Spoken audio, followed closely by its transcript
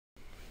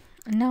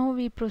Now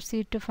we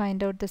proceed to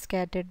find out the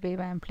scattered wave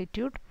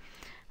amplitude.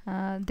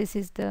 This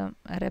is the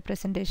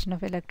representation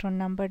of electron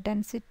number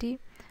density,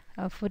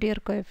 Fourier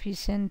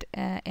coefficient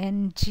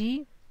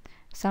Ng.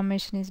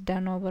 Summation is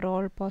done over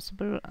all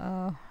possible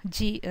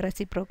G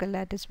reciprocal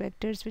lattice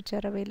vectors which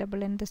are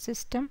available in the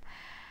system,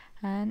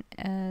 and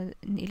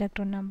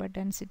electron number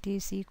density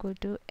is equal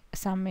to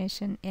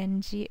summation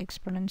Ng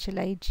exponential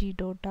Ig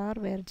dot r,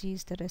 where G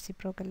is the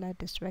reciprocal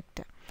lattice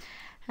vector.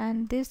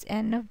 And this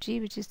n of G,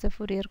 which is the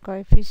Fourier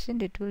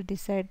coefficient, it will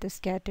decide the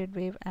scattered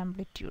wave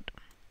amplitude.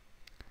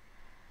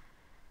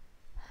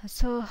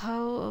 So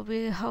how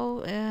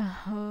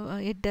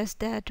it does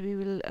that, we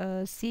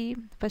will see.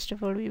 First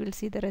of all, we will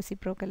see the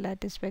reciprocal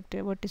lattice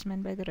vector, what is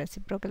meant by the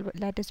reciprocal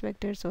lattice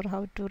vectors, or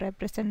how to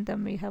represent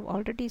them. We have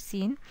already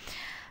seen.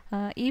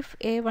 If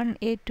A1,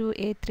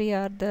 A2, A3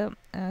 are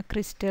the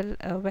crystal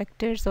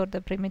vectors or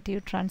the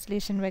primitive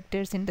translation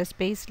vectors in the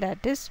space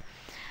lattice,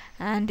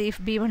 and if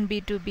B1,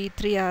 B2,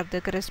 B3 are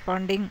the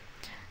corresponding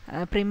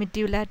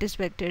primitive lattice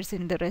vectors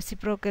in the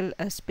reciprocal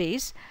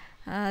space,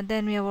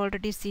 then we have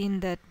already seen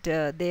that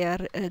they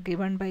are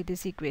given by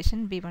this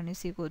equation. B1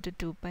 is equal to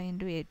 2 pi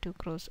into A2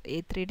 cross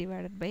A3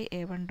 divided by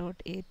A1 dot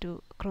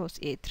A2 cross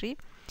A3.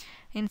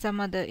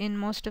 In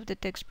most of the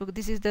textbook,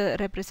 this is the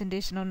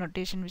representation or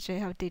notation which I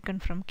have taken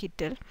from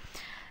Kittel.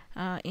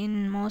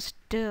 In most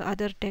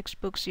other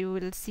textbooks, you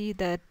will see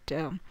that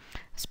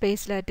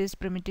space lattice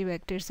primitive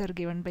vectors are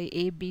given by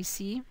A, B,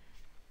 C,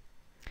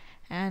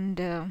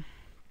 and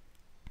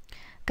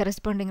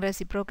corresponding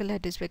reciprocal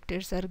lattice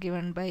vectors are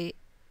given by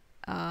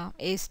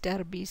A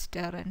star, B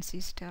star, and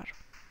C star.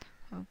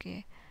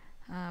 Okay.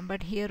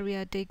 But here we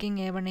are taking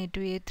A1,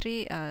 A2,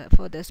 A3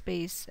 for the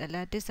space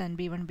lattice, and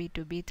B1,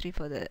 B2, B3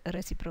 for the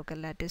reciprocal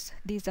lattice.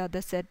 These are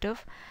the set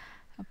of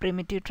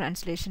primitive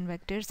translation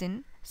vectors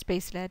in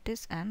space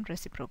lattice and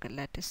reciprocal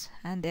lattice,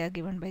 and they are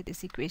given by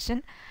this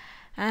equation.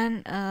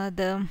 And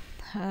the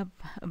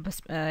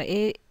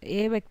A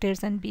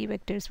vectors and B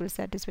vectors will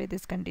satisfy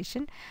this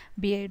condition.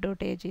 Bi dot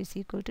Aj is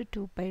equal to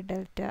 2 pi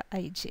delta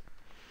Ij.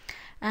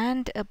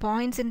 And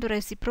points into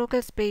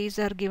reciprocal space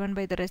are given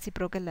by the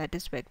reciprocal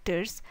lattice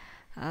vectors.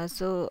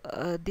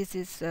 This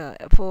is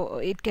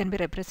for it can be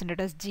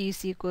represented as G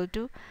is equal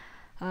to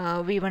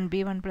V1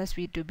 B1 plus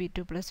V2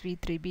 B2 plus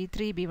V3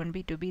 B3. B1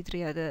 B2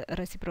 B3 are the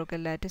reciprocal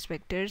lattice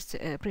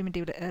vectors,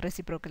 primitive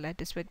reciprocal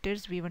lattice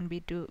vectors. V1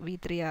 B2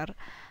 V3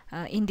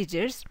 are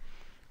integers,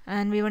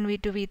 and V1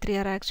 V2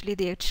 V3 are actually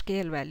the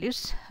h-scale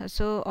values.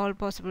 So all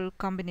possible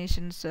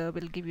combinations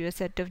will give you a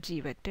set of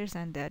G vectors,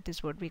 and that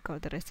is what we call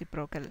the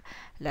reciprocal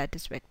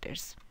lattice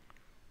vectors.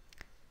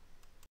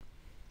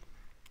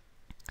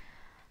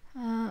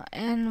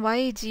 And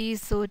why G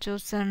is so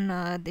chosen?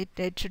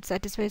 It should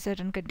satisfy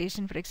certain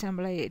condition. For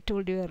example, I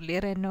told you earlier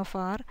n of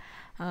r,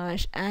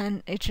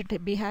 and it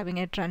should be having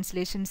a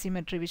translation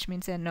symmetry, which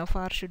means n of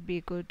r should be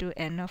equal to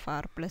n of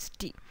r plus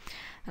t.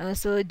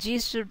 So G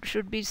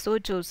should be so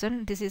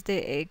chosen. This is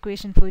the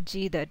equation for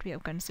G that we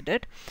have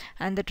considered,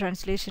 and the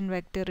translation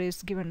vector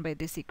is given by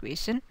this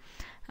equation.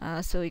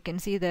 So you can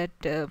see that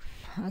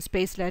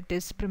space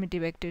lattice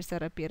primitive vectors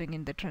are appearing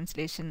in the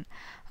translation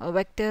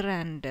vector,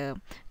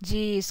 and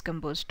G is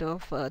composed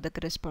of the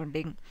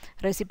corresponding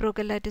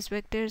reciprocal lattice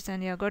vectors,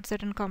 and you have got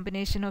certain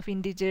combination of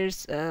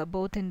integers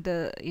both in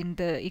the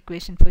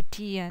equation for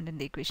T and in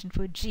the equation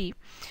for G.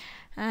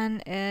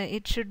 And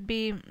it should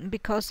be,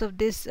 because of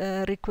this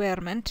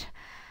requirement,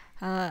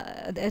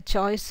 the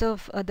choice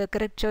of the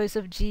correct choice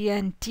of G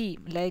and T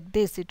like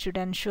this, it should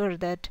ensure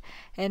that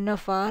n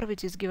of r,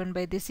 which is given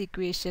by this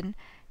equation,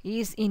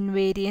 is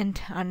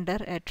invariant under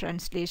a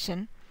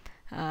translation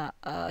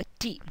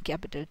T,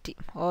 capital T,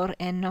 or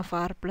n of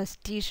r plus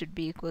T should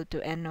be equal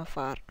to n of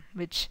r,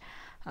 which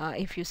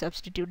if you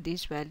substitute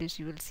these values,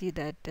 you will see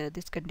that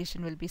this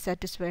condition will be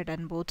satisfied,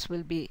 and both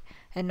will be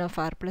n of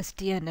r plus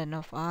T and n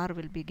of r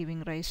will be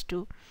giving rise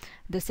to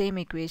the same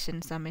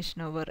equation,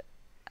 summation over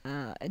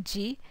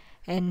G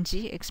Ng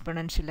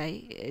exponential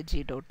I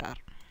G dot r.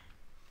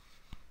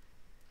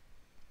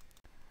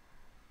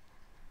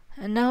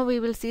 And now we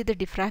will see the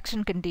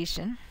diffraction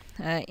condition.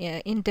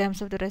 In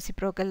terms of the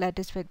reciprocal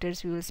lattice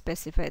vectors, we will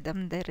specify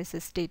them. There is a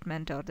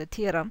statement or the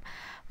theorem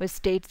which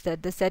states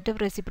that the set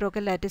of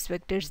reciprocal lattice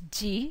vectors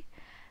G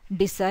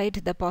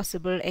decide the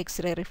possible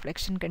X-ray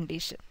reflection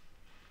condition.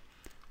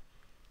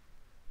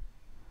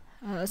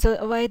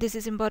 So why this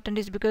is important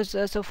is because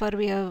so far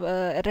we have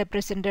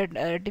represented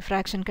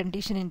diffraction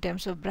condition in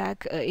terms of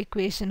Bragg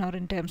equation or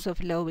in terms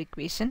of Lowe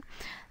equation.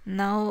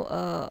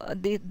 Now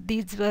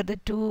these were the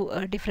two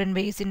different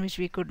ways in which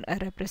we could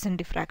represent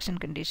diffraction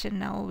condition.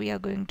 Now we are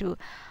going to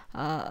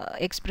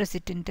express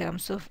it in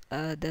terms of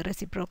the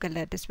reciprocal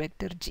lattice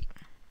vector G.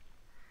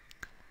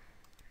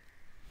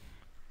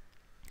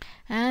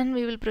 And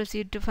we will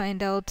proceed to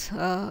find out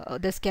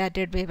the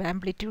scattered wave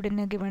amplitude in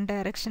a given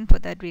direction. For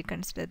that, we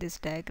consider this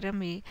diagram.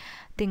 We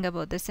think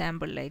about the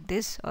sample like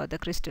this, or the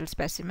crystal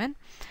specimen,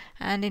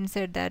 and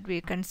inside that we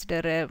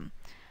consider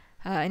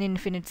an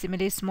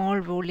infinitesimally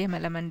small volume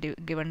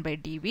element given by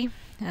dV.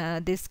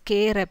 This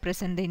k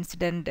represents the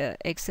incident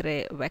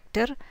X-ray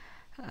vector,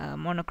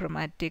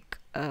 monochromatic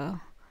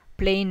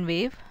plane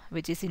wave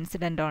which is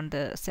incident on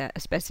the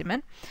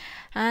specimen,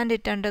 and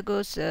it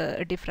undergoes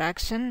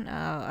diffraction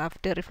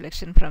after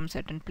reflection from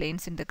certain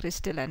planes in the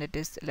crystal, and it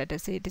is, let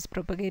us say, it is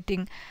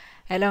propagating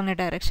along a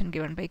direction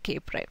given by k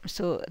prime.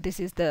 So this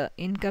is the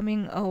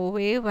incoming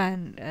wave,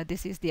 and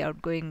this is the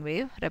outgoing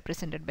wave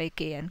represented by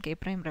k and k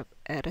prime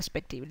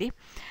respectively.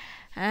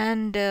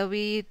 And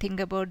we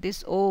think about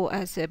this O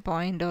as a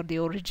point or the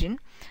origin,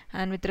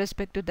 and with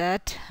respect to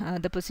that,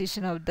 the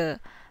position of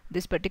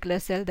this particular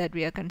cell that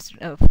we are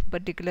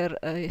particular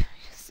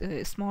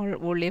small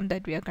volume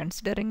that we are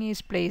considering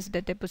is placed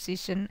at a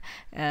position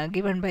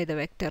given by the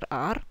vector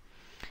r,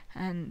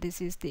 and this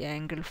is the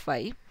angle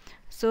phi.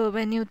 So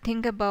when you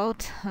think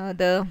about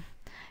the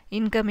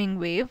incoming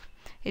wave,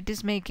 it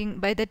is making,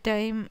 by the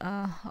time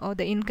or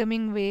the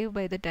incoming wave,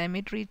 by the time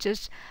it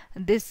reaches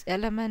this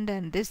element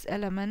and this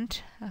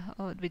element,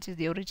 which is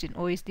the origin,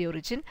 O is the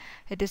origin,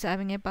 it is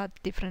having a path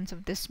difference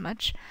of this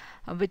much,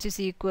 which is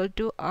equal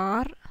to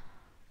r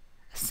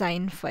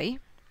sine phi.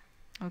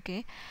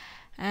 Okay,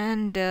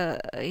 and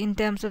in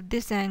terms of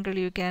this angle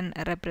you can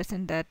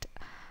represent that,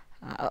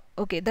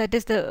 okay, that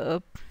is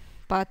the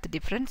path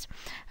difference,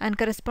 and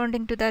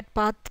corresponding to that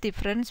path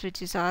difference,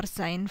 which is r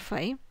sine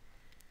phi,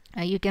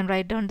 you can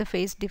write down the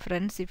phase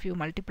difference if you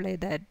multiply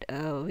that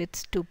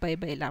with 2 pi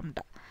by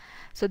lambda.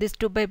 So this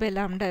 2 pi by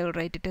lambda, I will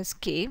write it as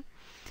k,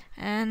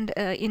 and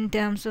in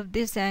terms of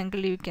this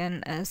angle you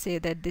can say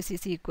that this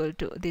is equal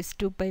to this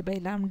 2 pi by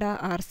lambda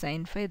r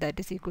sine phi, that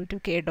is equal to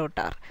k dot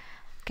r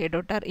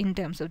in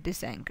terms of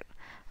this angle.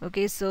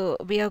 Okay, so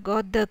we have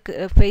got the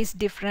phase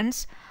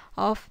difference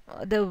of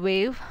the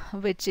wave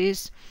which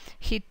is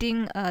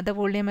hitting the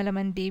volume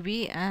element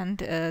dv, and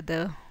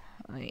the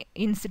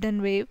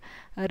incident wave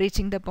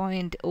reaching the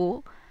point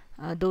O.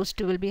 Those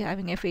two will be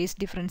having a phase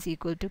difference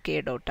equal to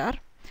k dot r.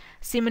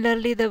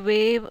 Similarly, the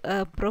wave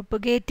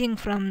propagating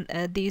from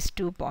these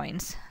 2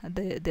 points,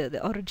 the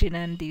origin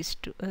and these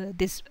two,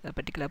 this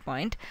particular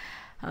point,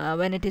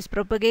 when it is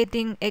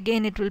propagating,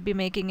 again it will be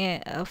making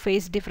a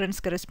phase difference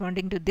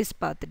corresponding to this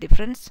path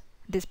difference.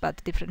 This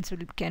path difference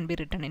can be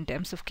written in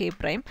terms of k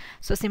prime.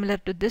 So similar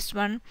to this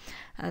one,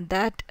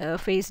 that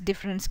phase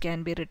difference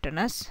can be written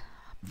as,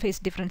 phase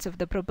difference of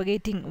the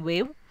propagating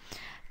wave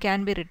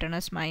can be written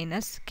as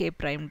minus k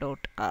prime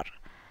dot r.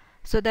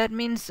 So that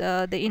means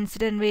the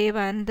incident wave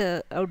and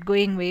the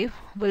outgoing wave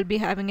will be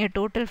having a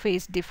total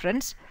phase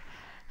difference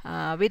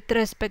with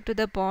respect to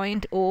the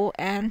point O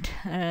and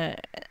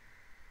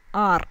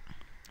r.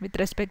 With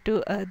respect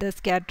to the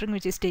scattering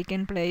which is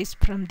taken place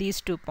from these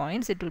 2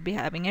 points, it will be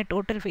having a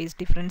total phase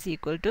difference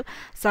equal to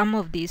sum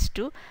of these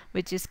two,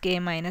 which is k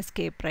minus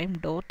k prime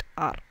dot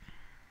r.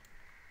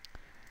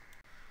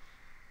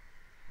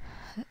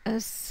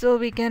 So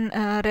we can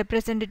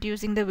represent it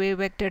using the wave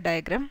vector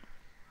diagram.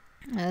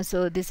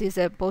 So this is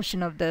a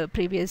portion of the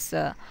previous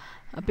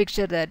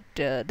picture that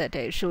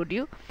I showed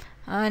you,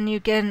 and you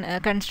can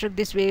construct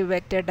this wave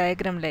vector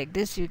diagram like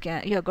this. You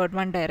have got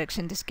one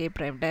direction, this k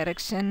prime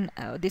direction,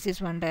 this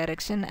is one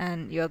direction,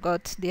 and you have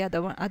got the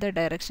other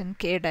direction,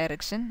 k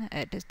direction,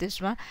 it is this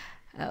one.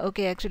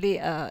 Okay,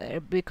 actually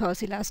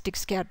because elastic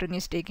scattering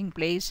is taking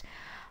place,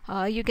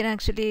 you can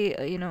actually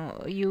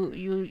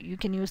you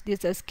can use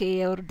this as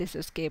k or this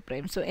as k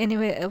prime. So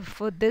anyway,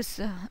 for this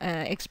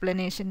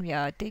explanation we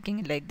are taking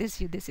it like this.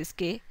 This is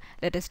k,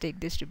 let us take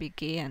this to be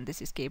k, and this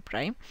is k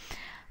prime.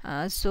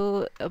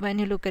 So when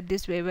you look at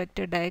this wave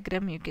vector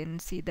diagram, you can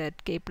see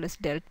that k plus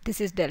delta, this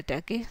is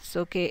delta k,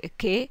 so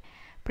k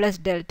plus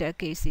delta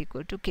k is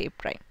equal to k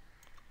prime.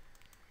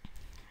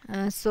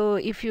 So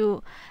if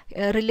you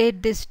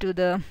relate this to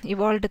the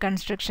evolved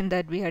construction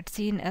that we had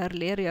seen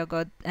earlier, you have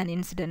got an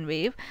incident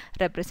wave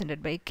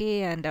represented by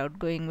k and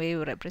outgoing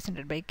wave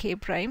represented by k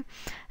prime,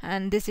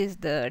 and this is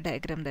the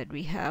diagram that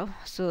we have.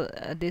 So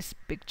this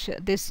picture,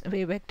 this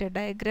wave vector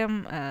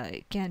diagram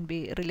can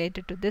be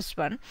related to this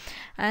one,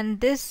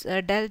 and this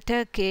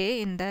delta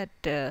k in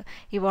that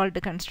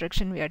evolved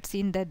construction, we had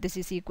seen that this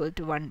is equal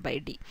to 1 by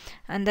d,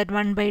 and that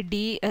 1 by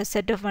d, a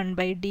set of 1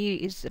 by d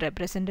is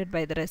represented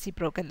by the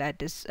reciprocal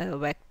lattice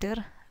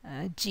vector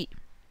G.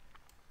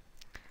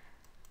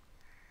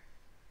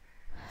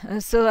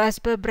 So as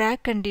per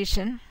Bragg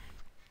condition,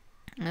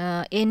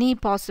 any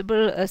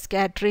possible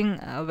scattering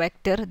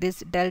vector, this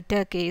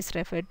delta k is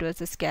referred to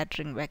as a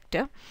scattering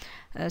vector.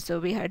 So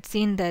we had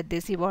seen that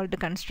this evolved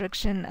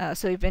construction,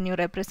 so if when you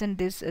represent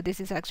this,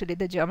 this is actually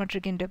the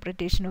geometric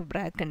interpretation of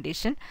Bragg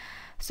condition.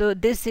 So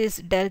this is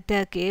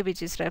delta k,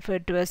 which is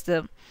referred to as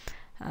the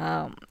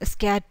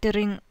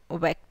scattering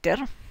vector.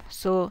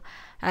 So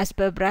as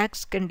per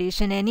Bragg's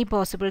condition, any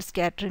possible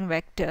scattering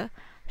vector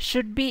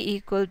should be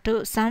equal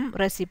to some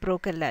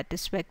reciprocal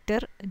lattice vector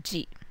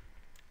G.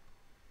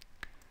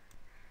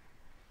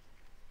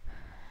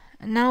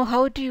 Now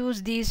how to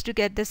use these to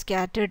get the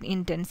scattered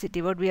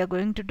intensity? What we are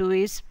going to do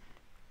is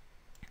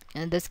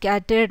the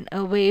scattered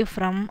wave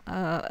from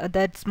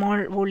that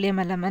small volume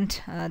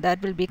element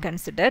that will be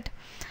considered.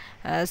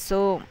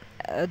 So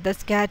the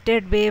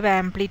scattered wave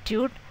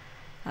amplitude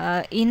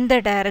in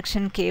the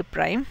direction k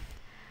prime,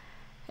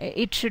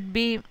 it should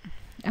be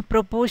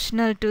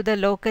proportional to the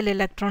local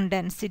electron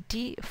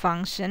density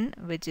function,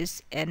 which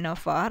is n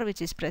of r,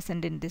 which is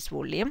present in this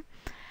volume.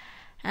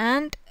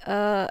 And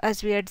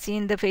as we had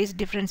seen, the phase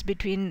difference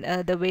between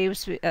the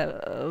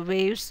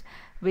waves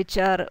which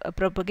are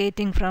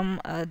propagating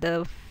from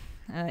the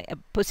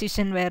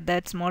position where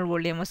that small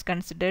volume was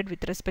considered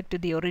with respect to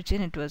the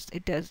origin,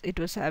 it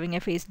was having a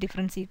phase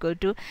difference equal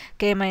to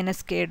k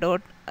minus k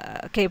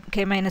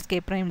minus k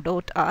prime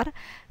dot r.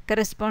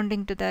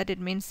 Corresponding to that, it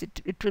means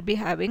it will be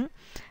having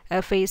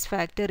a phase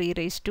factor e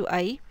raised to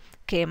I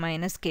k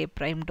minus k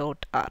prime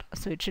dot r.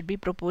 So it should be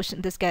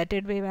proportional. The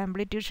scattered wave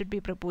amplitude should be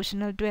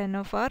proportional to n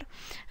of r,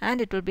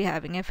 and it will be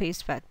having a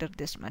phase factor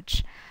this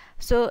much.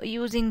 So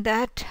using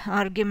that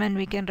argument,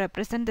 we can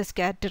represent the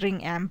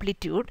scattering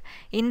amplitude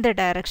in the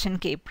direction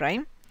k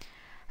prime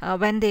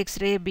when the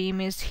X-ray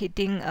beam is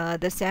hitting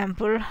the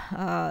sample,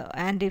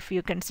 and if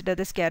you consider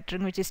the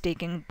scattering which is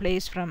taking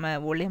place from a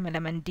volume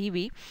element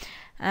dV,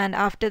 and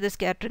after the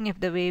scattering, if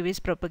the wave is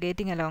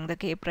propagating along the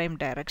k prime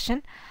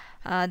direction,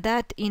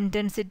 that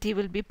intensity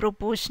will be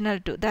proportional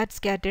to that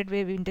scattered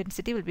wave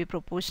intensity will be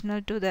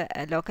proportional to the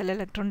local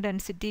electron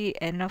density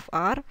n of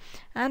r,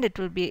 and it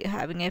will be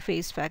having a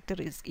phase factor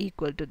is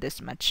equal to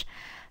this much.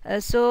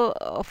 So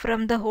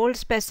from the whole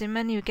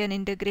specimen, you can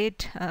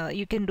integrate,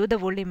 you can do the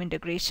volume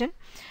integration,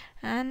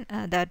 and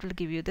that will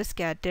give you the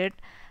scattered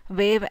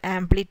wave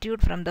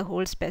amplitude from the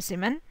whole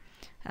specimen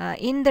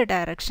in the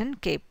direction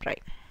k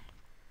prime.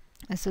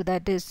 So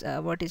that is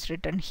what is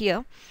written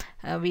here.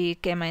 We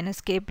k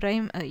minus k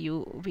prime,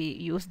 we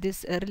use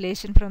this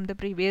relation from the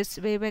previous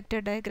wave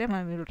vector diagram,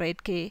 and we will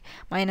write k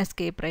minus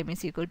k prime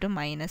is equal to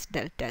minus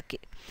delta k.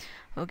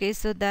 Okay,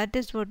 so that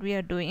is what we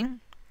are doing.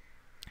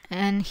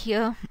 And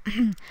here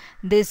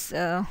this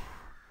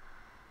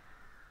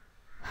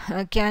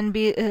can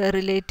be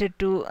related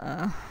to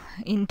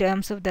in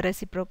terms of the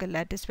reciprocal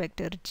lattice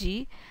vector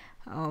G.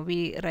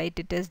 We write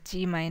it as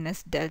G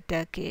minus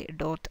delta k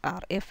dot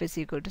r. F is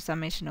equal to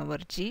summation over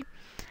G,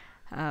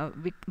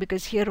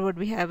 because here what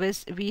we have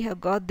is we have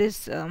got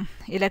this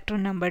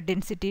electron number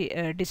density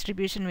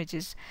distribution, which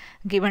is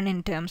given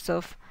in terms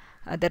of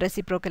the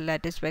reciprocal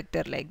lattice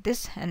vector like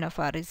this. N of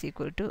r is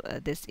equal to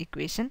this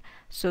equation.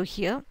 So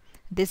here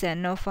this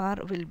n of r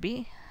will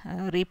be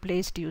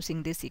replaced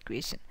using this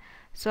equation.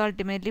 So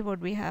ultimately what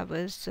we have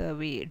is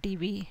we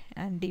dv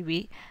and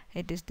dv,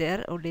 it is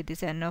there, only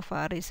this n of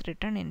r is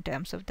written in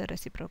terms of the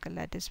reciprocal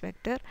lattice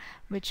vector,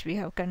 which we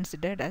have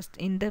considered as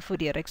in the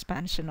Fourier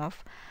expansion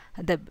of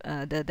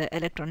the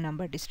electron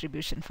number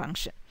distribution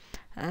function.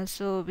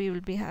 So we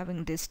will be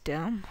having this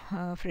term,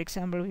 for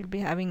example, we will be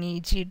having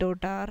Eg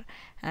dot r,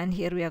 and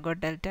here we have got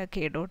delta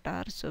k dot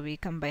r. So we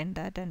combine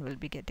that and we'll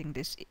be getting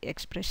this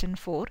expression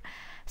for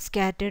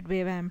scattered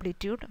wave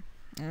amplitude,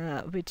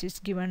 which is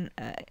given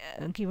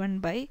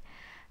by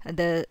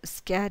the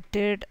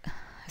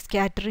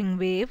scattering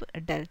wave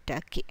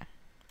delta k.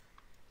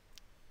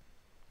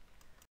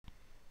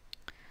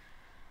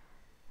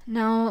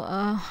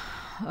 Now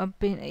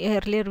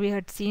earlier we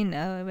had seen,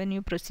 when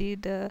you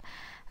proceed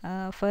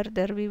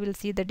further, we will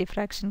see the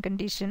diffraction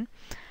condition.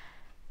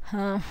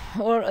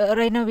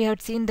 Right now we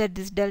have seen that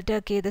this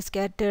delta k, the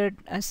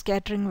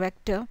scattering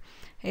vector,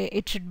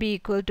 it should be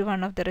equal to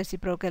one of the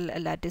reciprocal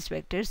lattice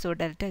vectors, so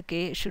delta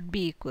k should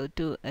be equal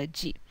to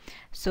G.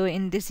 So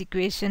in this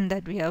equation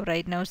that we have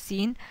right now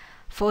seen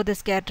for the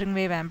scattering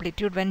wave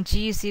amplitude, when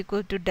G is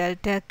equal to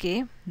delta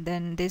k,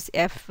 then this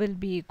F will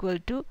be equal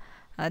to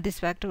this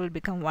factor will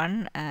become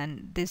 1,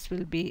 and this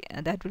will be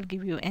that will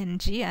give you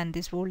Ng, and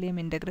this volume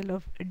integral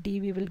of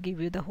dV will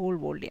give you the whole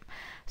volume.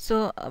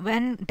 So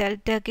when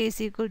delta k is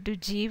equal to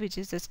G, which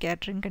is the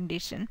scattering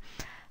condition,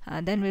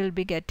 then we will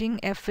be getting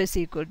F is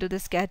equal to the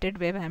scattered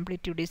wave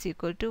amplitude is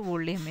equal to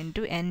volume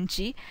into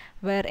Ng,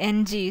 where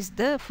Ng is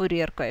the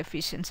Fourier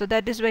coefficient. So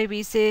that is why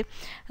we say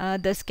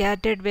the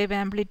scattered wave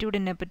amplitude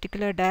in a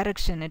particular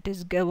direction, it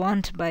is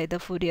governed by the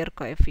Fourier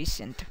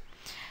coefficient.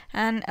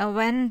 And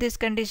when this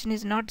condition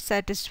is not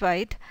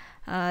satisfied,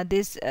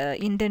 this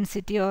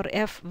intensity or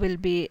F will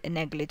be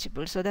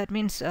negligible. So that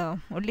means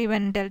only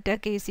when delta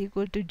k is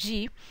equal to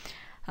G,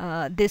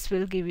 this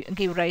will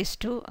give rise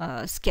to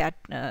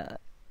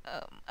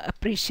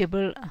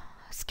appreciable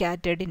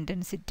scattered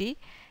intensity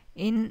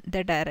in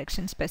the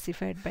direction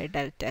specified by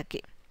delta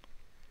k.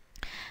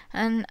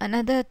 And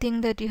another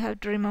thing that you have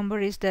to remember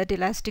is that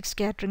elastic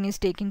scattering is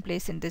taking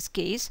place in this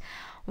case,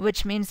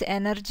 which means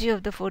energy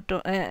of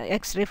the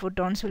X-ray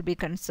photons will be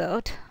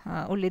conserved,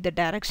 only the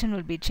direction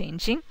will be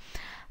changing.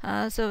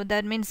 So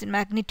that means in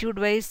magnitude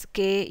wise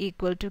k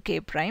equal to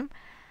k prime,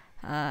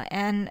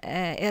 and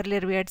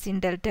earlier we had seen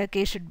delta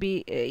k should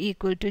be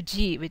equal to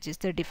G, which is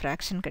the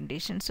diffraction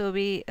condition. So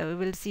we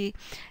will see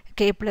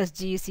k plus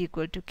G is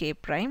equal to k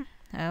prime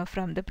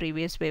from the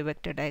previous wave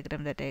vector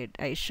diagram that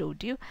I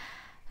showed you.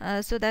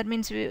 So that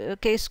means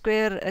k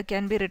square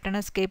can be written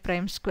as k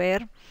prime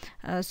square.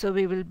 So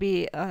we will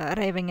be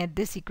arriving at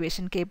this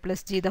equation, k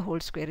plus G the whole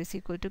square is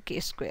equal to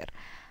k square.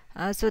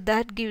 So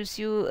that gives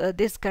you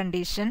this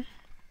condition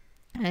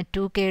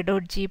 2k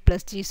dot g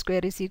plus g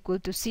square is equal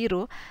to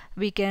 0,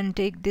 we can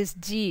take this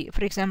g,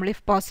 for example,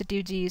 if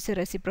positive g is a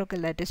reciprocal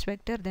lattice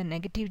vector, then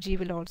negative g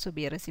will also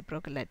be a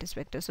reciprocal lattice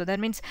vector. So that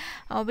means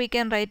we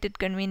can write it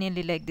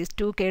conveniently like this: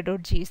 2k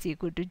dot g is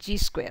equal to g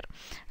square.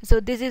 So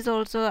this is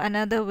also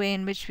another way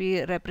in which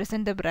we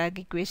represent the Bragg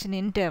equation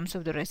in terms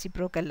of the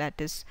reciprocal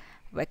lattice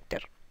vector.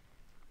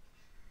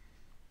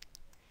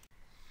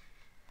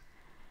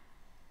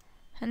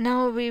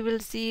 Now we will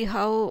see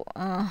how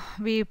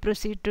we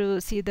proceed to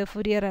see the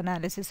Fourier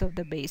analysis of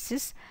the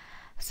basis.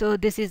 So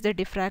this is the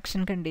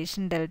diffraction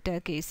condition,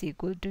 delta k is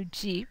equal to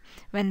g.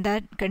 When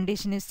that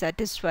condition is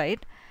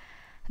satisfied,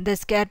 the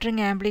scattering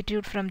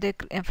amplitude from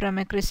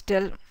a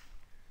crystal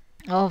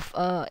of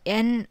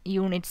n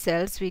unit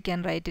cells, we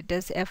can write it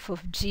as f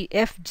of g,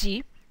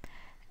 fg,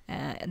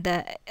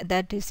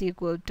 that is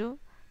equal to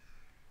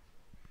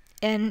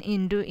n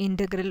into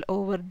integral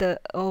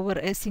over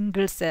a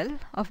single cell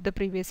of the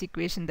previous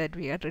equation that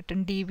we had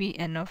written, dv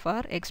n of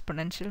r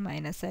exponential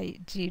minus I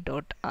g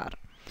dot r.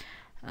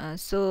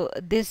 So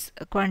this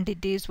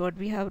quantity is what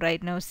we have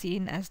right now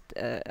seen as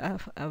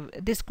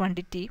this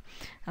quantity.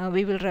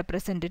 We will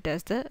represent it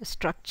as the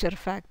structure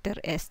factor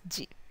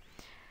Sg.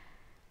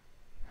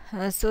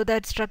 So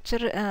that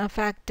structure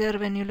factor,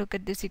 when you look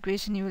at this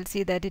equation, you will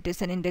see that it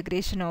is an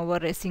integration over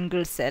a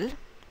single cell,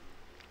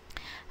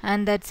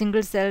 and that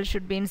single cell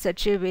should be in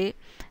such a way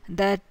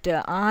that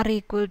r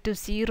equal to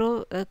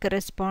 0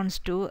 corresponds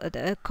to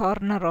the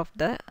corner of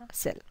the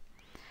cell,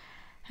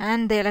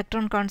 and the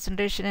electron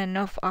concentration n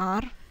of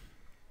r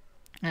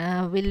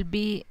will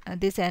be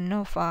this n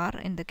of r.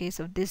 In the case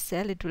of this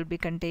cell, it will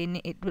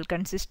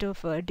consist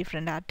of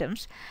different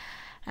atoms,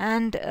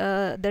 and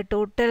the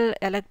total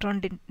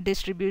electron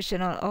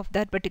distribution of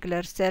that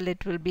particular cell,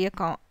 it will be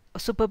a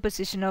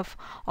superposition of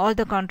all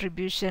the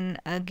contribution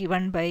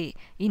given by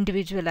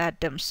individual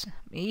atoms.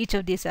 Each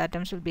of these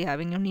atoms will be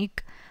having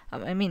unique,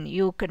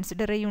 you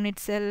consider a unit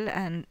cell,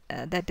 and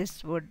that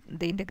is what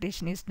the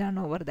integration is done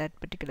over that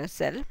particular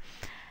cell,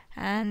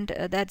 and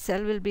that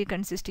cell will be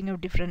consisting of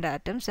different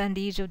atoms, and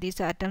each of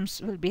these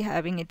atoms will be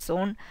having its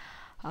own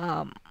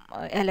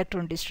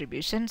electron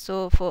distribution.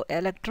 So for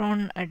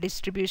electron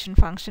distribution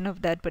function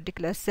of that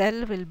particular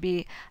cell will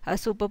be a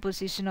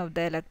superposition of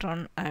the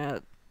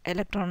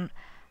electron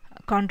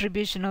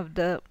contribution of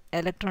the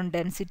electron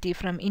density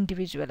from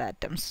individual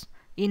atoms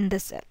in the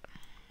cell.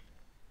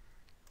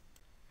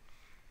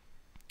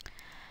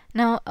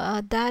 Now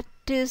that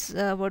is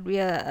what we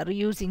are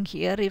using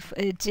here. If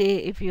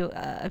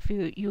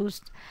you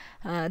use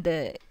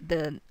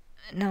the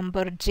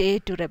number j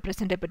to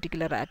represent a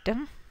particular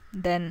atom,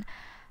 then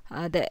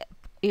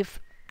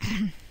if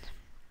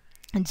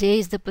j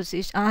is the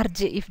position,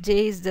 rj, if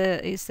j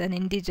is an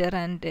integer,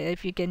 and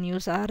if you can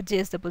use rj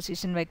as the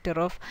position vector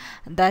of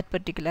that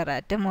particular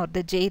atom, or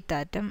the jth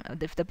atom,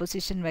 if the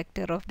position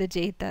vector of the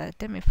jth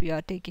atom, if you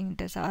are taking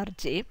it as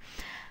rj,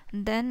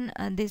 then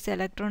this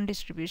electron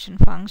distribution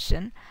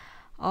function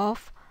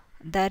of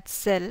that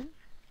cell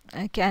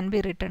can be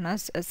written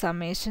as a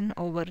summation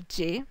over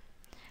j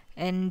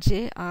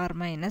nj r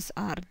minus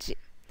rj.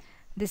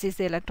 This is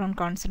the electron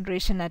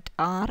concentration at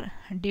r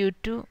due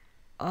to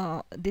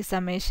the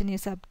summation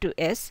is up to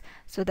s,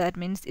 so that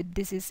means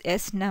this is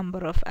s number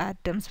of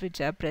atoms which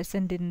are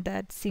present in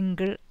that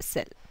single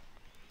cell.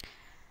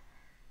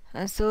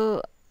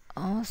 So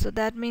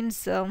that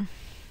means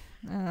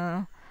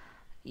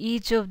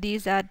each of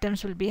these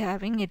atoms will be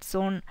having its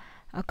own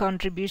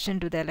contribution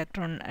to the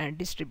electron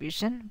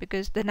distribution,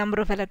 because the number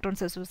of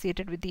electrons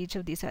associated with each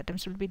of these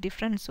atoms will be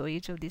different. So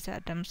each of these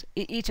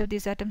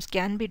atoms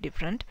can be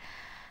different.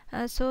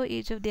 So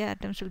each of the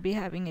atoms will be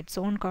having its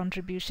own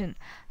contribution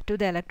to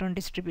the electron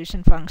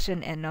distribution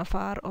function n of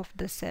r of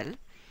the cell,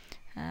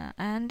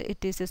 and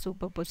it is a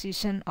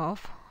superposition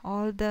of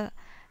all the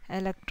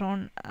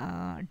electron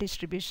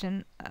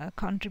distribution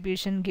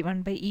contribution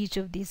given by each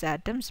of these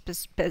atoms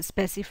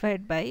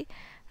specified by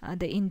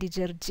the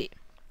integer j.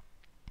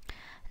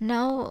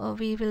 Now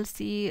we will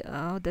see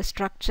the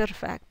structure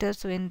factor.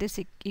 So in this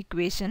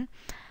equation,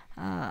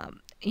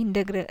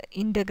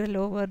 integral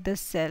over the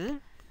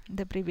cell,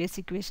 the previous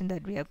equation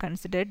that we have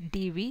considered,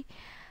 dv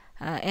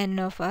n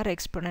of r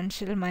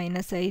exponential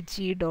minus I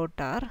g dot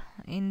r.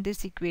 In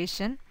this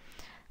equation,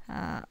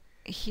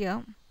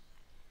 here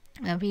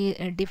we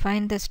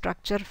define the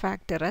structure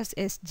factor as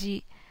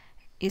Sg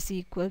is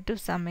equal to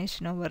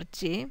summation over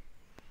j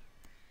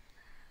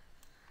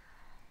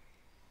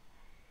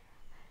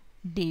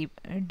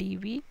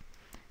dv.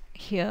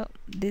 Here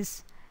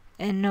this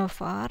n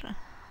of r,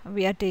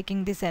 we are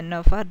taking this n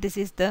of r, this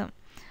is the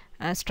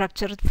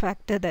structure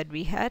factor that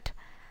we had.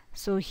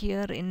 So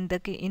here in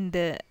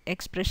the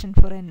expression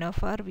for n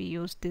of r, we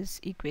use this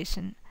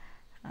equation,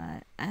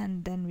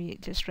 and then we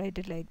just write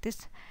it like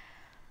this: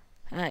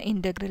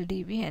 integral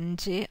dv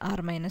nj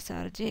r minus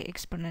rj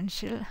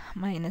exponential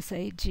minus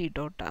I g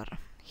dot r.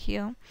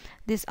 Here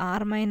this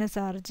r minus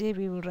rj,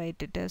 we will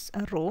write it as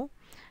a rho.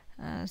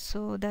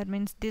 So that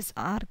means this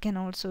r can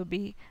also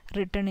be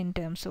written in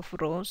terms of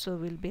rho, so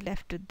we'll be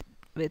left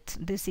with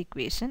this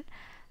equation.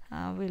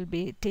 we'll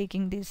be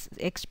taking this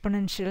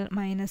exponential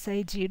minus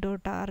I g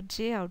dot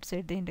rj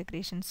outside the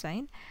integration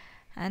sign,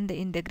 and the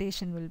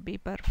integration will be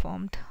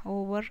performed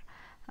over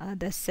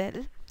the cell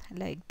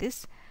like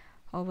this,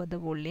 over the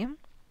volume.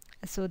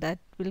 So that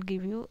will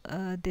give you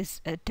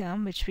this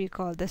term which we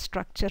call the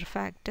structure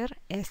factor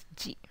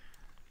Sg.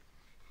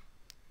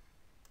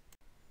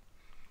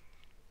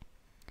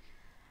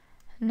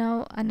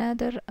 Now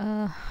another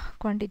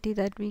quantity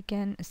that we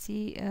can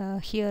see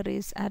here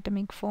is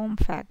atomic form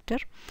factor.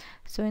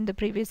 So in the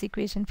previous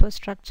equation for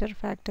structure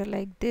factor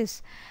like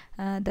this,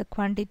 the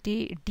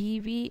quantity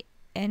dV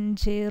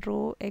nj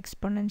rho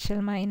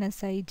exponential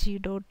minus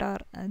Ig dot r,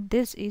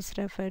 this is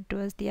referred to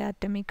as the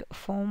atomic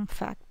form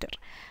factor,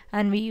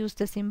 and we use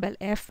the symbol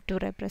F to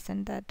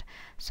represent that.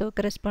 So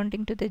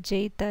corresponding to the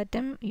jth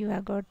atom, you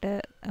have got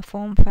a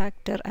form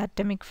factor,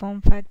 atomic form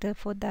factor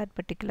for that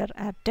particular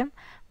atom,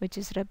 which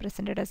is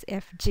represented as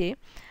Fj,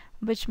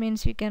 which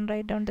means you can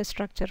write down the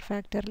structure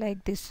factor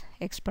like this: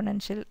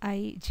 exponential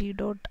Ig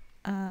dot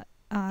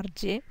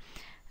rj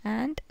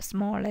and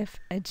small f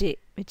j,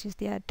 which is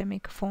the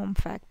atomic form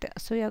factor.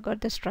 So you have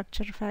got the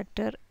structure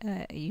factor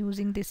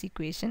using this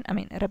equation,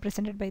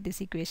 represented by this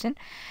equation.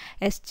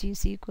 Sg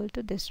is equal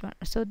to this one.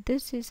 So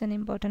this is an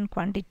important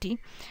quantity,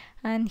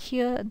 and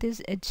here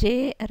this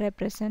j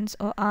represents,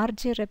 or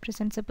rj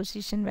represents, a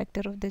position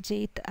vector of the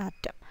jth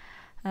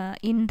atom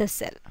in the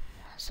cell.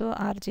 So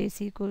rj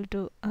is equal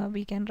to,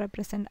 we can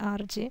represent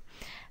rj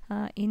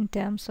in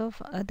terms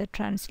of the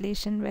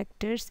translation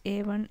vectors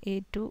a1,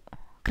 a2,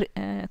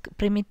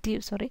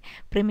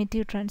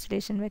 primitive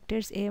translation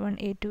vectors a1,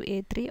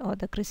 a2, a3, or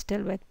the crystal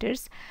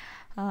vectors,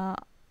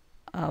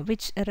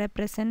 which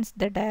represents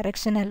the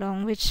direction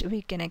along which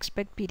we can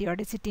expect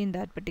periodicity in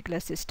that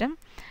particular system.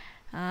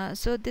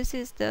 So this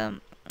is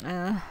the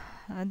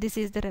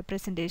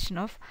representation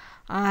of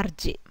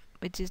Rj,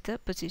 which is the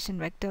position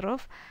vector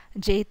of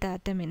jth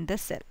atom in the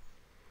cell.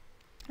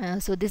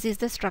 So this is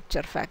the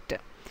structure factor.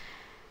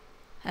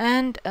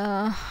 And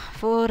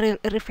for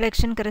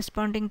reflection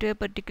corresponding to a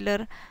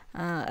particular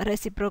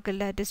reciprocal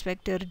lattice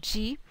vector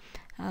G,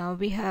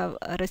 we have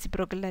a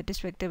reciprocal lattice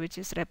vector which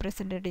is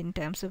represented in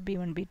terms of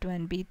b1, b2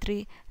 and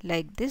b3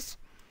 like this.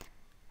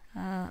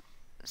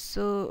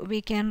 So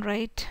we can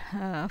write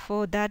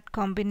for that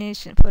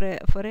combination, for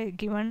a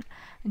given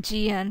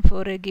G and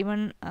for a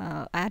given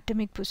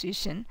atomic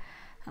position,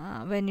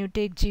 when you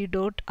take G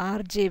dot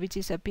Rj, which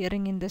is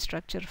appearing in the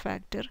structure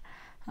factor,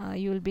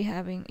 you will be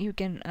having, you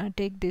can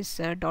take this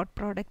dot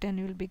product, and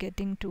you will be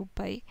getting 2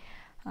 pi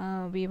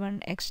v1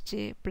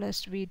 xj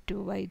plus v2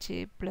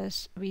 yj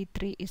plus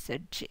v3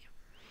 zj.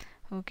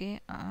 Okay,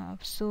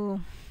 so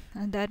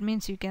that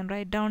means you can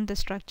write down the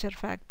structure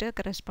factor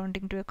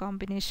corresponding to a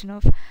combination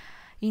of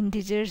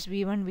integers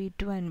v1,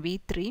 v2 and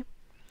v3,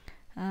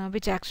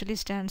 which actually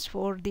stands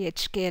for the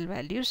HKL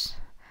values.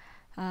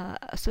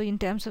 So in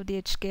terms of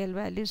the HKL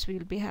values, we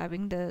will be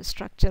having the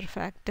structure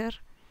factor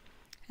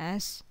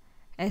as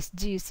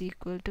Sg is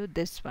equal to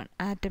this one,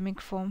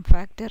 atomic form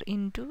factor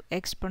into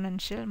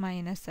exponential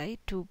minus I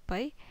 2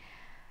 pi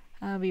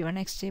v1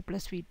 xj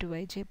plus v2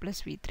 yj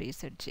plus v3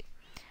 zj.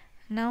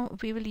 Now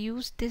we will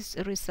use this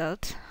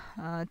result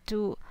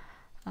to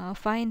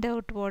find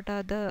out what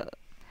are the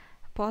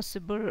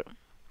possible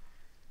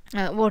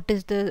what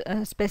is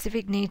the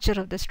specific nature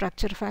of the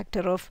structure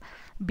factor of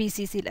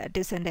BCC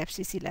lattice and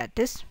FCC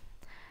lattice.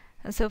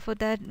 So for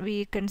that,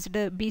 we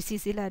consider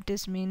BCC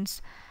lattice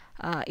means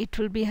it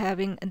will be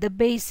having the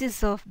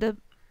basis of the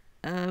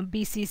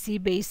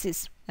BCC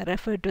basis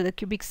referred to the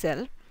cubic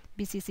cell.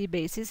 BCC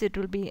basis, it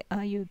will be,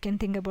 you can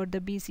think about the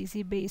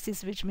BCC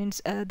basis, which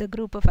means the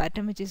group of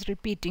atom which is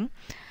repeating.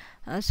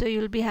 So you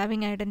will be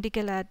having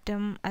identical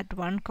atom at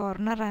one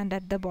corner and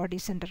at the body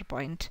center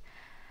point.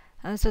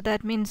 So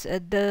that means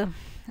the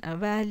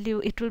value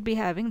it will be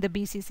having, the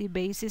BCC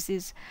basis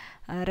is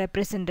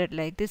represented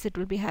like this. It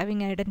will be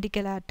having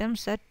identical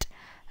atoms at,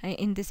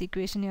 in this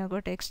equation you have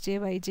got xj,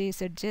 yj,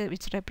 zj,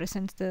 which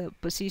represents the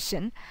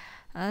position.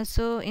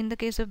 So in the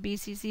case of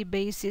BCC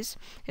basis,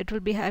 it will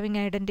be having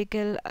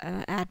identical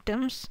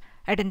atoms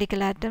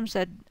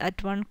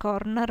at one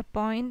corner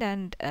point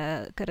and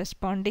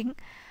corresponding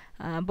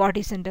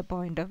body center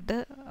point of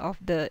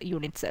the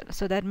unit cell.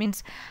 So that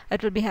means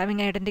it will be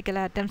having identical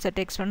atoms at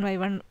x1,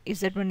 y1,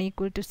 z1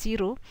 equal to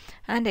 0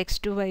 and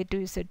x2,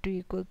 y2, z2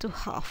 equal to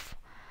half.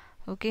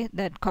 Okay,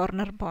 that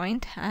corner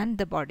point and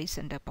the body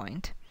center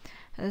point.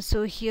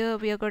 So here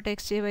we have got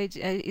xj,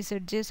 yj,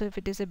 zj. So if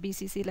it is a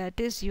BCC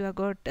lattice, you have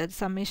got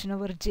summation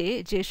over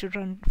j. J should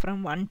run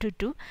from 1 to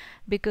 2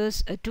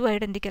 because two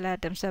identical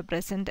atoms are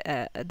present.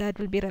 That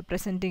will be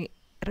representing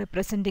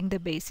the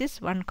basis,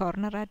 one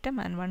corner atom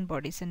and one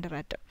body center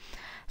atom.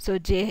 So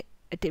j,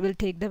 it will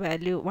take the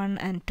value 1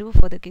 and 2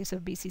 for the case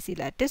of BCC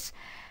lattice,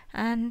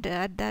 and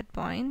at that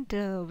point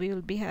we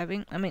will be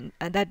having,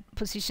 that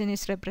position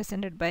is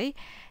represented by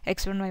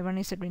x1, y1,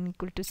 z1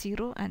 equal to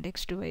 0 and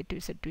x2, y2,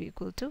 z2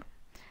 equal to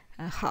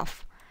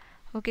half.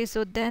 Okay,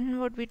 so then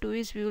what we do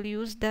is we will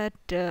use that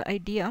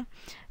idea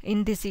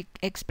in this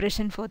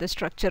expression for the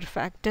structure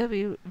factor.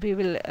 We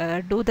will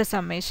do the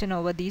summation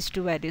over these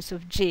two values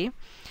of j,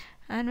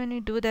 and when we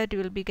do that, you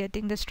will be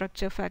getting the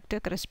structure factor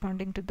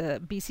corresponding to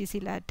the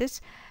BCC lattice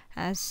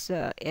as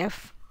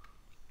f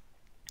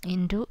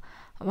into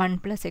 1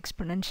 plus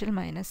exponential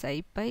minus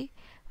I pi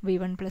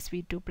v1 plus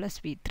v2 plus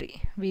v3.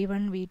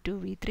 v1, v2,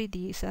 v3,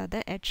 these are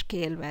the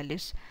HKL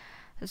values.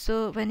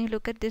 So when you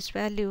look at this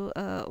value,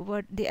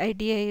 what the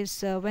idea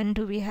is, when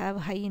do we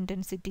have high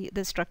intensity,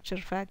 the structure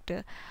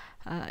factor,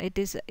 it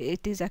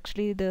is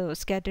actually the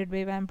scattered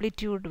wave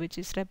amplitude which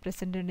is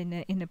represented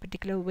in a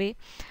particular way,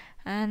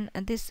 and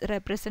this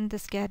represents the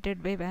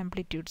scattered wave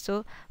amplitude.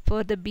 So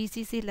for the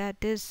BCC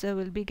lattice,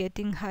 we'll be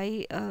getting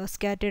high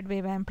scattered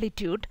wave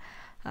amplitude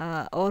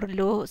or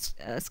low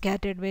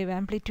scattered wave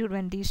amplitude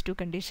when these two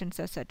conditions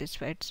are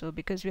satisfied. So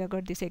because we have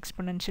got this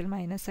exponential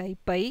minus I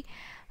pi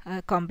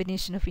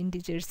combination of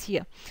integers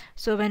here,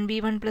 so when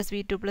v1 plus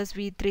v2 plus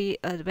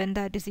v3, when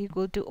that is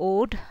equal to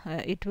odd,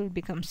 it will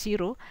become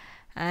 0,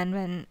 and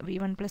when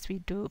v1 plus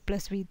v2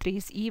 plus v3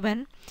 is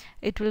even,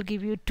 it will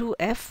give you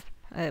 2f.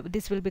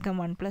 This will become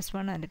 1 plus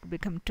 1 and it will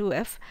become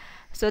 2f.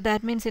 So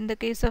that means in the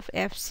case of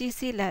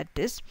FCC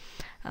lattice,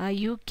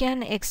 you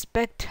can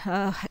expect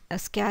a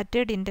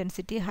scattered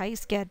intensity, high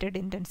scattered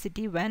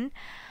intensity, when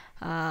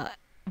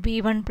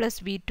v1 plus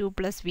v2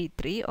 plus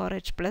v3 or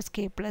h plus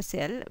k plus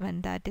l,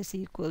 when that is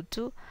equal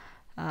to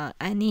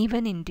an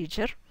even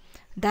integer,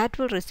 that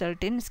will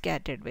result in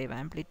scattered wave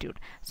amplitude.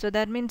 So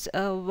that means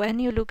when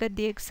you look at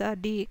the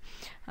XRD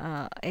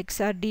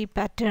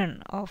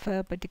pattern of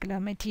a particular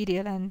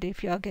material, and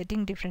if you are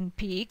getting different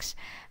peaks,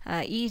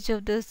 each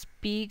of those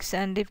peaks,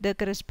 and if the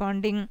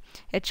corresponding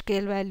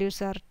HKL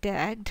values are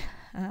tagged,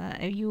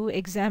 you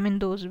examine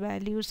those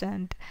values,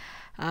 and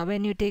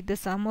when you take the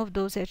sum of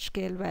those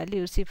HKL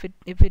values, if it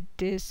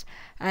is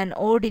an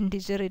odd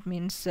integer, it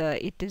means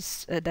it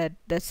is that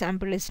the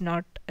sample is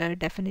not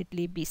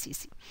definitely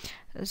BCC.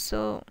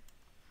 So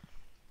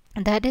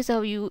that is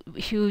how you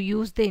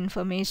use the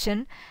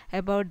information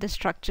about the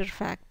structure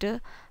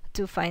factor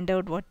to find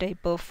out what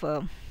type of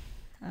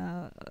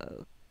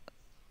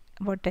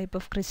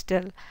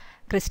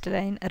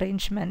crystalline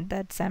arrangement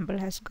that sample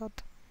has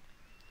got.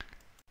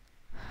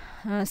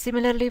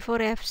 Similarly for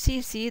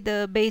FCC,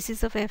 the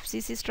basis of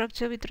FCC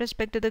structure with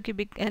respect to the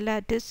cubic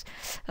lattice,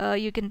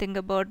 you can think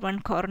about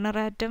one corner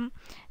atom,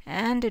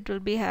 and it will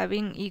be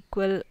having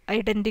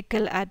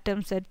identical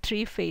atoms at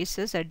 3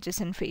 faces,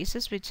 adjacent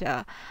faces, which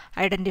are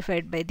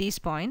identified by these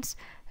points: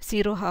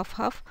 0, half,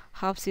 half,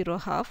 half, 0,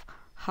 half,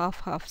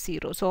 half, half,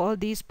 0. So all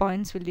these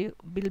points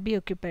will be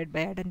occupied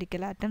by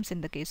identical atoms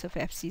in the case of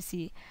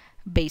FCC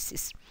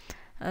basis.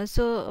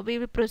 So we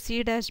will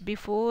proceed as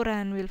before,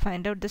 and we'll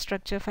find out the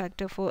structure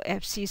factor for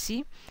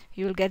FCC.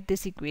 You will get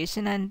this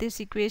equation, and this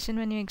equation,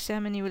 when you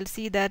examine, you will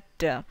see that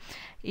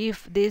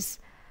if this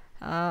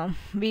v1,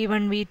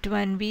 v2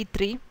 and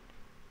v3,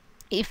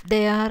 if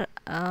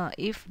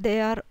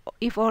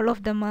all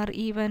of them are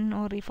even,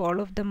 or if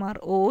all of them are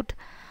odd,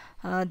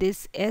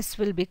 this S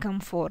will become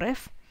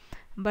 4f.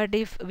 But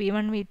if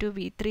v1, v2,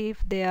 v3,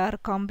 if they are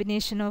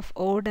combination of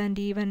odd and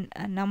even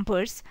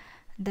numbers,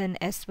 then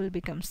S will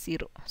become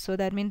 0. So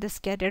that means the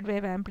scattered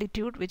wave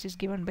amplitude, which is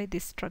given by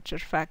this structure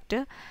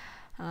factor,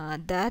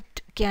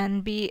 that can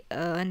be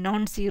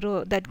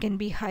non-zero, that can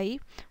be high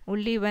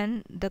only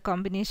when the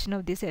combination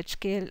of this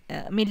HKL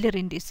Miller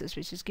indices,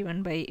 which is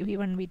given by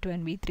v1, v2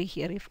 and v3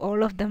 here, if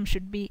all of them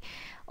should be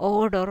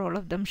odd or all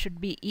of them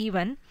should be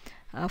even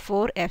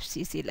for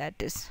FCC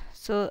lattice.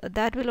 So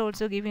that will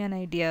also give you an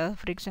idea.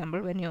 For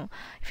example,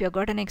 if you have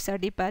got an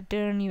XRD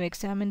pattern, you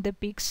examine the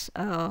peaks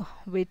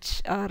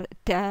which are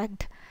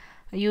tagged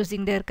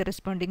using their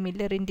corresponding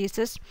Miller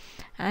indices,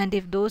 and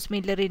if those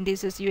Miller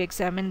indices, you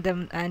examine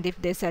them, and if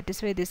they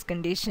satisfy this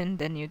condition,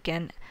 then you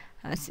can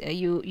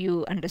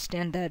you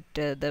understand that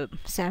the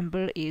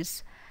sample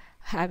is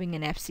having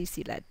an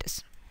FCC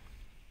lattice.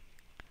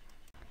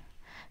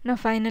 Now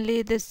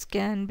finally, this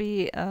can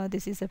be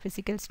this is a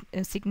physical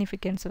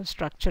significance of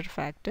structure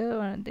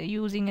factor,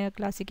 using a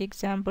classic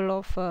example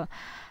of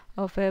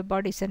a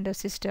body center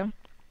system,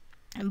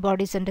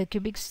 body center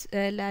cubic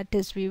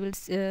lattice. We will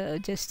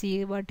just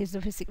see what is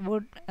the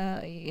physical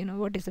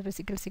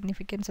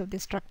significance of the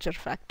structure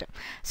factor.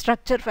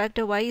 Structure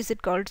factor, why is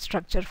it called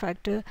structure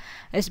factor?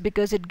 Is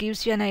because it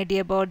gives you an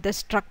idea about the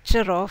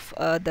structure of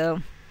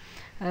the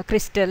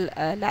crystal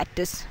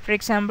lattice. For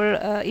example,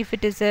 if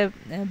it is a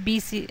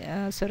BCC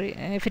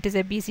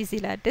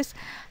lattice,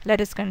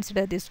 let us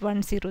consider this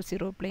 1, 0,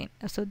 0 plane.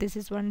 So this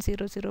is 1,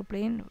 0, 0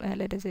 plane.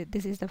 Let us say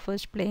this is the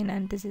first plane,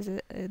 and this is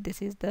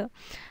the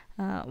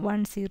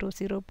 1, 0,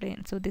 0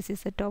 plane. So this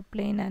is the top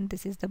plane, and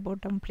this is the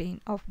bottom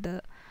plane of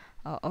the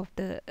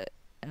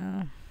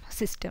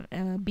system,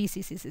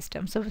 BCC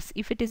system. So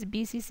if it is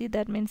BCC,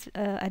 that means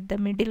at the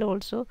middle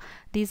also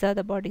these are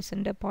the body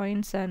center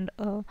points, and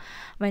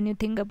when you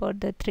think about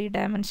the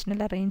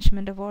three-dimensional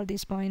arrangement of all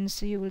these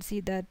points, you will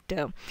see that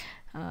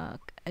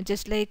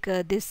just like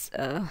this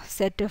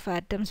set of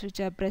atoms which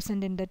are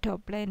present in the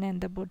top plane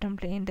and the bottom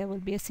plane, there will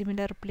be a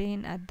similar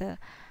plane at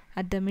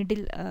the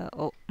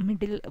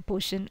middle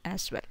portion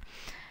as well.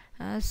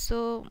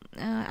 So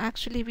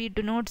actually we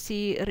do not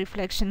see a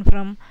reflection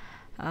from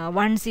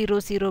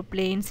 100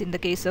 planes in the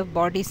case of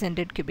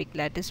body-centered cubic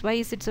lattice. Why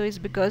is it so? Is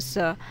because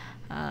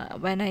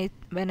when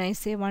I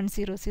say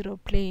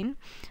 100 plane,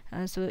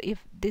 so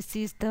if this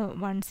is the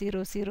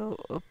 100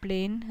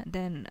 plane,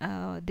 then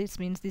this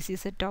means this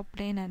is a top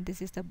plane and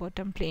this is the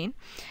bottom plane.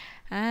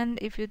 And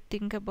if you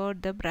think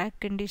about the Bragg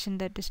condition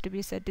that is to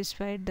be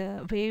satisfied,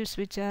 the waves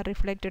which are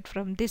reflected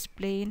from this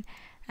plane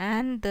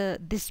and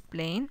this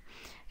plane,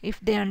 if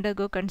they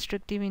undergo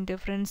constructive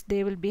interference,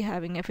 they will be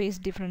having a phase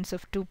difference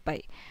of 2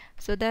 pi.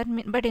 So that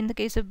but in the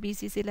case of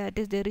BCC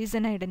lattice, there is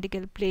an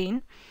identical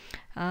plane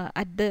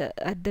at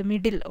the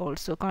middle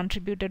also,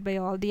 contributed by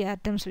all the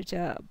atoms which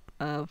are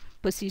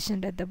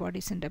positioned at the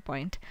body center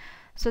point.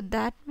 So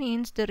that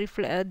means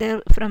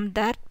from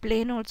that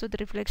plane also the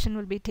reflection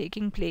will be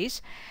taking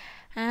place.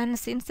 And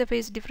since the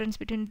phase difference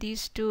between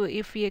these two,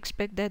 if we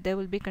expect that there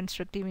will be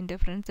constructive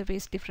interference, the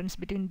phase difference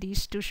between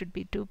these two should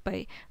be 2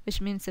 pi, which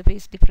means the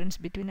phase difference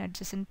between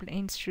adjacent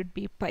planes should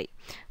be pi.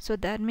 So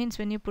that means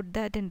when you put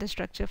that in the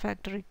structure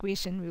factor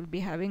equation, we will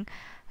be having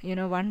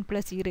 1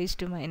 plus e raised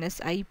to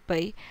minus I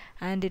pi,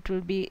 and it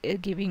will be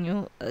giving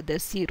you the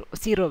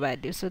zero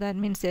value. So that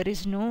means there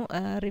is no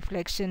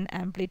reflection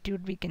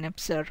amplitude we can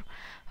observe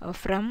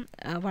from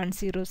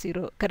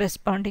 100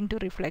 corresponding to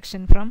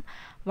reflection from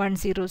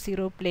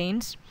 100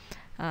 planes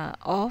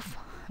of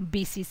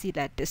BCC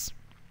lattice.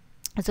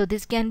 So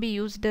this can be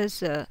used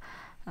as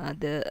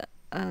the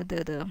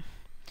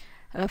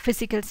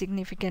physical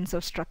significance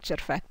of structure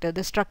factor.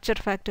 The structure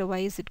factor, why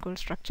is it called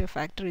structure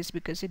factor, is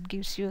because it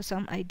gives you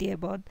some idea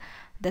about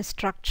the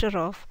structure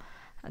of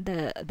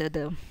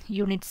the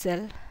unit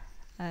cell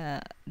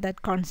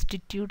that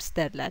constitutes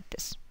that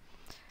lattice.